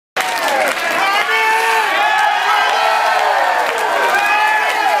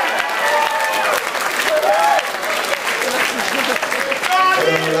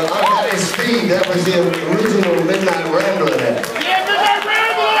that was the original Midnight Rambler there. Yeah, Midnight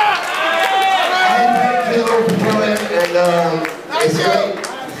Rambler! Hey, thank you for it, and it's great.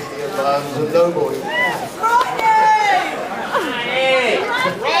 It's a noble.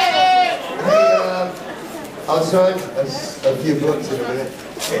 I'll sign a few books in a minute.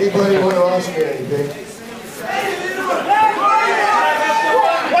 Anybody want to ask me anything?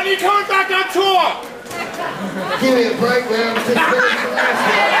 When are you coming back on tour? Give me a break, man. I'm just ready for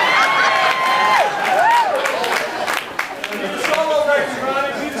Need a solo record,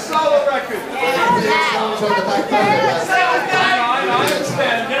 Ronnie. Need a solo record. songs on the back burner. I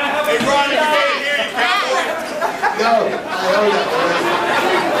understand. Hey, Ronnie, you can't hear you, cowboy. No, I owe that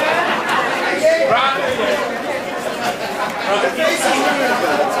Ronnie.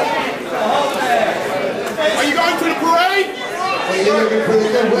 Are you going to the parade? well, you're looking for the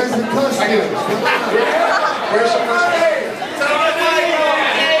good. Where's the costumes? Where's the costume?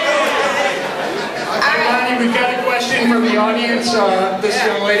 Ronnie, we've got a question from the audience. This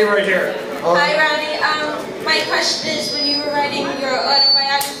young lady right here. Hi, Ronnie. My question is, when you were writing your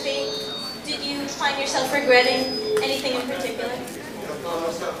autobiography, did you find yourself regretting anything in particular?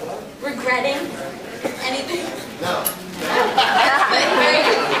 Regretting anything? No.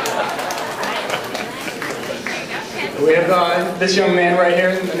 We have this young man right here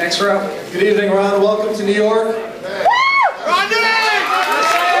in the next row. Good evening, Ron. Welcome to New York. Ronnie!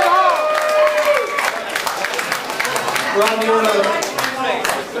 Ron,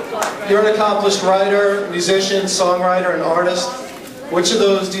 you're an accomplished writer, musician, songwriter, and artist. Which of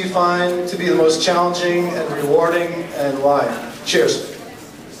those do you find to be the most challenging and rewarding, and why? Cheers.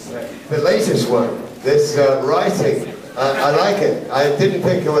 The latest one, this writing, I like it. I didn't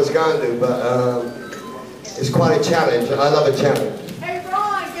think I was going to, but it's quite a challenge. I love a challenge. Hey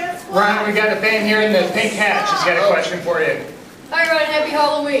Ron, guess what? Ron, we got a band here in the pink hat. She's got a question for you. Hi Ron, happy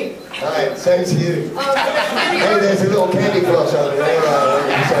Halloween. Alright, same to you. Hey, Hey, there's a little candy floss over there. I've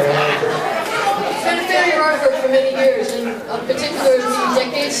been a fan of your artwork for many years, and particularly the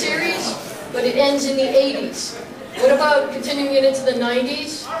Decade series, but it ends in the 80s. What about continuing it into the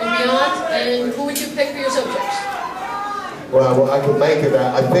 90s and beyond, and who would you pick for your subjects? Well, what I can make of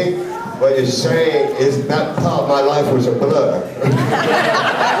that, I think what you're saying is that part of my life was a blur.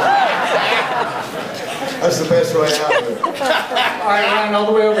 That's the best way out of it. All right, Ron, all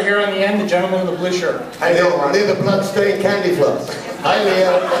the way over here on the end, the gentleman in the blue shirt. I near the bloodstained candy floss. Hi,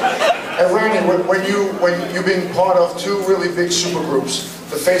 Leo. And Ronnie, when you've been part of two really big supergroups,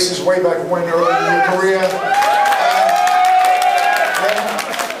 the Faces way back when early in your career,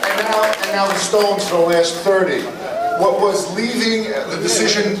 and now the Stones for the last 30. What was leaving the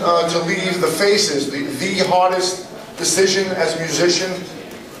decision to leave the Faces the hardest decision as a musician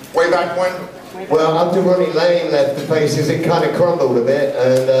way back when? Well, after Ronnie Lane left the Faces, it kind of crumbled a bit,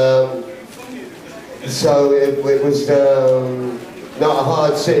 and so it was not a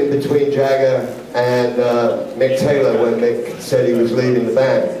hard sitting between Jagger and Mick Taylor when Mick said he was leaving the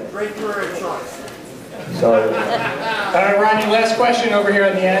band. Great career choice. So, Ronnie, last question over here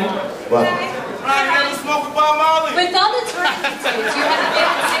on the end. well, Ronnie, you ever smoke with Bob Marley? With all the tourism cities, do you have a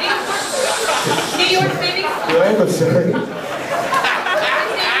favorite city? New York City? I'm sorry.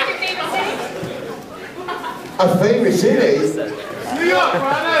 A favorite city? New York,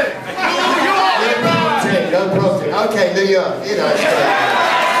 Ronnie! New York! No prompting. Okay, New York. You know, it's great.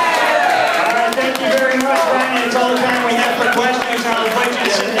 All right, thank you very much, Ronnie. It's all the time we have for questions. I'll invite you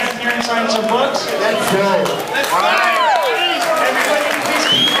to sit down here and sign some books. That's right. All right. Everybody, please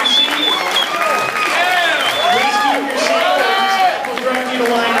keep your seat. Please keep your seat. We'll direct you to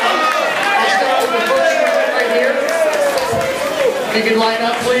line up. I'll start with the first one right here. If you can line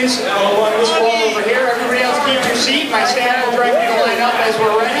up, please. Along this wall over here. Everybody else keep your seat. My staff will direct you to line up as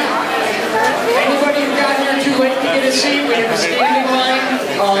we're ready. Anybody who got here too late to get a seat, we have a standing line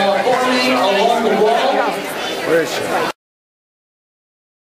forming along the wall. Where is she?